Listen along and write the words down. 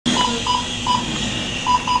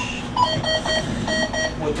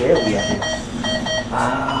day are we at here?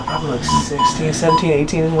 Probably like 16, 17,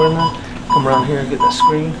 18. We're in there. Come around here and get that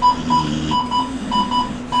screen.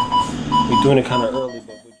 We're doing it kind of early,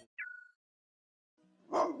 but we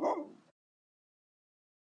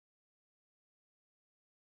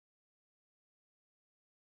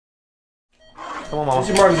Come on, Mama.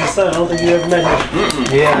 Jemarcus' son. I don't think you ever met him.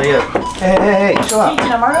 Yeah. Hey, chill out. Teaching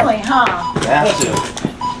them early, huh? You have to.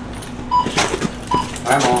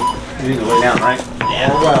 Alright, Mom. You need to lay down, right? Yeah.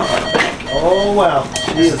 Oh, wow.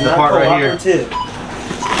 This is the part right here.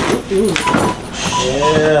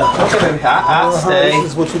 Yeah. Okay, baby. I'll stay.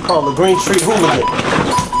 This is what you call the Green Street hooligan.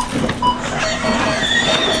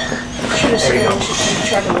 There you go.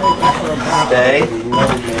 Stay. No,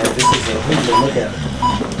 man. This is a hooligan. Look at it.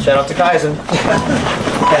 Shout out to Kaizen.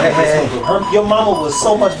 Hey. Your mama was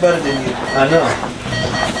so much better than you. I know.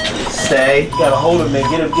 Stay. You gotta hold her, man.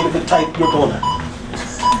 Get a bit tight. You're doing it.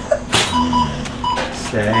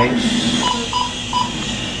 Stay.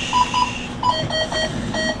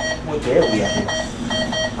 What day are we at here?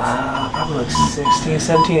 Probably like 16,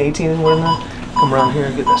 17, 18. We're in there. Come around here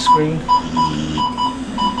and get that screen.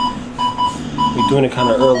 We're doing it kind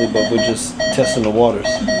of early, but we're just testing the waters.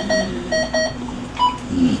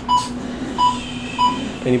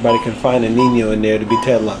 Anybody can find a Nino in there to be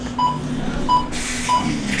Tedlock.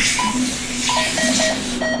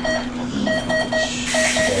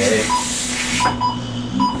 Stay.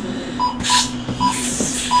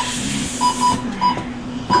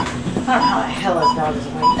 I don't know how the hell this dog is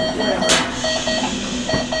awake.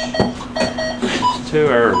 It's too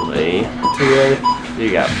early. Too early?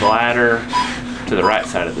 You got bladder to the right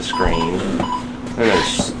side of the screen. Then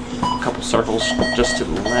there's a couple circles just to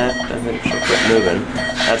the left, and then she'll quit moving.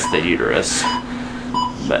 That's the uterus.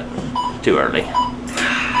 But too early.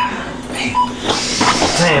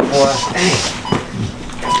 Damn, boy. Hey.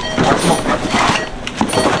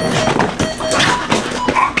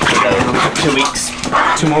 2 weeks.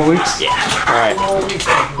 2 more weeks? Yeah. Alright.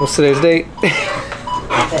 What's today's date?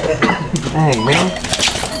 Dang, man.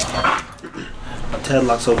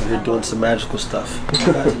 Tedlock's over here doing some magical stuff.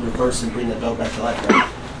 You're about to reverse and bring that dog back to life, right?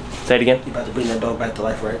 Say it again. You're about to bring that dog back to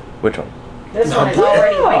life, right? Which one? This one is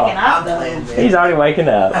already waking up, though. He's already waking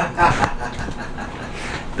up.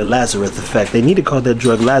 The Lazarus effect. They need to call that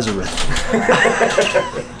drug Lazarus.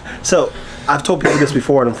 So, I've told people this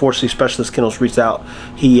before, and unfortunately Specialist Kennels reached out.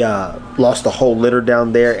 He lost a whole litter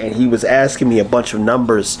down there, and he was asking me a bunch of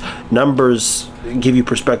numbers. Numbers give you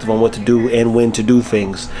perspective on what to do and when to do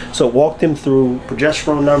things. So walk them through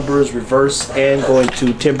progesterone numbers, reverse, and going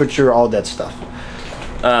to temperature, all that stuff.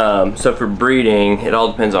 So for breeding, it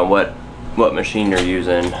all depends on what machine you're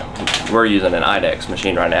using. We're using an IDEX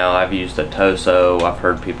machine right now. I've used the Toso. I've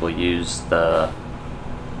heard people use the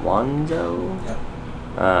Wanzo. Yeah.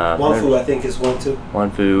 Wanfu, I think, is one too.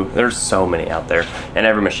 Wanfu. There's so many out there, and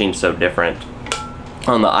every machine's so different.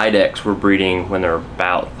 On the IDEX, we're breeding when they're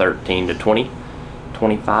about 13 to 20,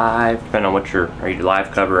 25, depending on what are you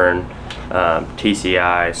live covering,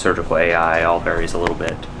 TCI, surgical AI, all varies a little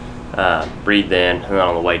bit. Breed then, and then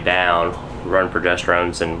on the way down, run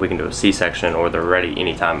progesterones, and we can do a C-section, or they're ready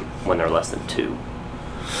anytime when they're less than 2.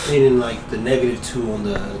 Meaning like the -2 on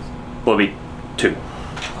the... Will be 2.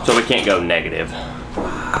 So we can't go negative.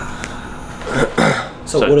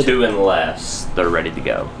 So 2 and less, they're ready to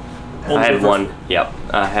go. I had one, yep.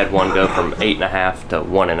 I had one go from 8.5 to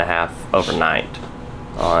 1.5 overnight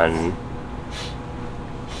on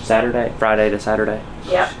Saturday, Friday to Saturday.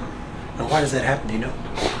 Yep. And why does that happen, do you know?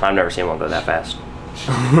 I've never seen one go that fast.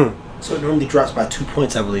 So it normally drops by 2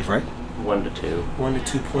 points, I believe, right? 1 to 2. 1 to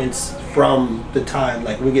 2 points from the time,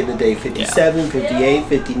 like we're getting the day 57, 58,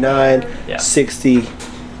 59, 60.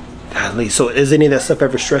 Godly. So is any of that stuff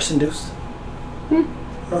ever stress induced?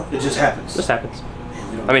 No, it just happens. Just happens.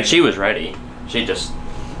 I mean, she was ready. She just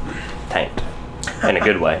tanked in a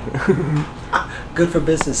good way. Good for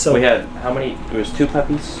business. So we had how many? It was 2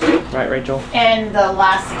 puppies, right, Rachel? And the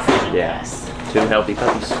last season, Yeah. yes. 2 healthy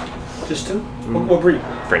puppies. Just 2? What breed?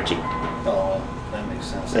 Frenchie. Oh, that makes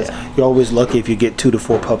sense. Yeah. You're always lucky if you get 2 to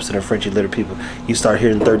 4 pups in a Frenchie litter. People, you start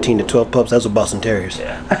hearing 13 to 12 pups. That's what Boston Terriers.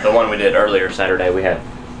 Yeah. The one we did earlier Saturday, we had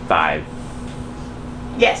 5.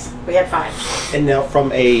 Yes, we had 5. And now,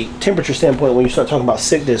 from a temperature standpoint, when you start talking about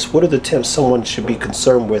sickness, what are the temps someone should be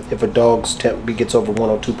concerned with if a dog's temp gets over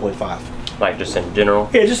 102.5? Like just in general?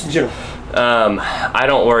 Yeah, just in general. I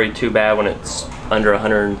don't worry too bad when it's under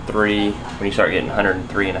 103. When you start getting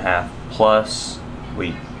 103.5 plus,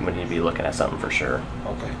 we need to be looking at something for sure.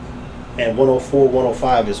 Okay. And 104,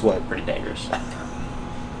 105 is what? Pretty dangerous.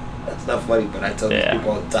 That's not funny, but I tell these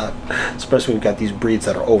people all the time. Especially when we've got these breeds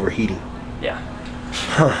that are overheating. Yeah.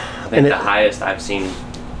 I think the highest I've seen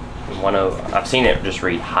I've seen it just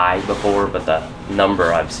read high before, but the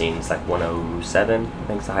number I've seen is like 107. I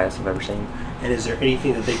think it's the highest I've ever seen. And is there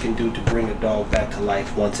anything that they can do to bring a dog back to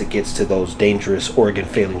life once it gets to those dangerous organ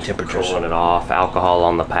failing temperatures? Cooling it off, alcohol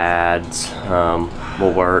on the pads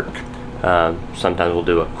will work. Sometimes we'll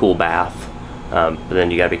do a cool bath, but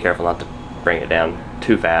then you gotta be careful not to bring it down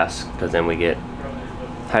too fast, because then we get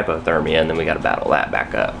hypothermia, and then we gotta battle that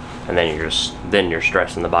back up. And then you're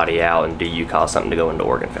stressing the body out, and do you cause something to go into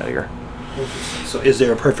organ failure? So is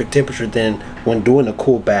there a perfect temperature then when doing a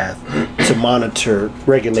cool bath to monitor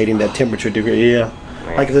regulating that temperature degree? Yeah.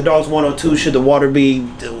 Like if the dog's 102, should the water be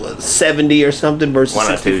 70 or something versus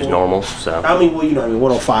 102 is 64? normal, so. I mean, well, you know,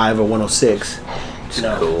 105 or 106. It's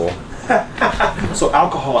cool. So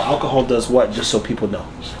alcohol does what, just so people know?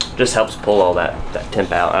 Just helps pull all that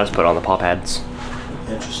temp out. I just put it on the paw pads.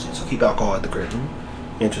 Interesting. So keep alcohol at the crib.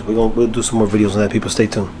 Interesting. We'll do some more videos on that, people. Stay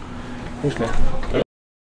tuned. Thanks, man.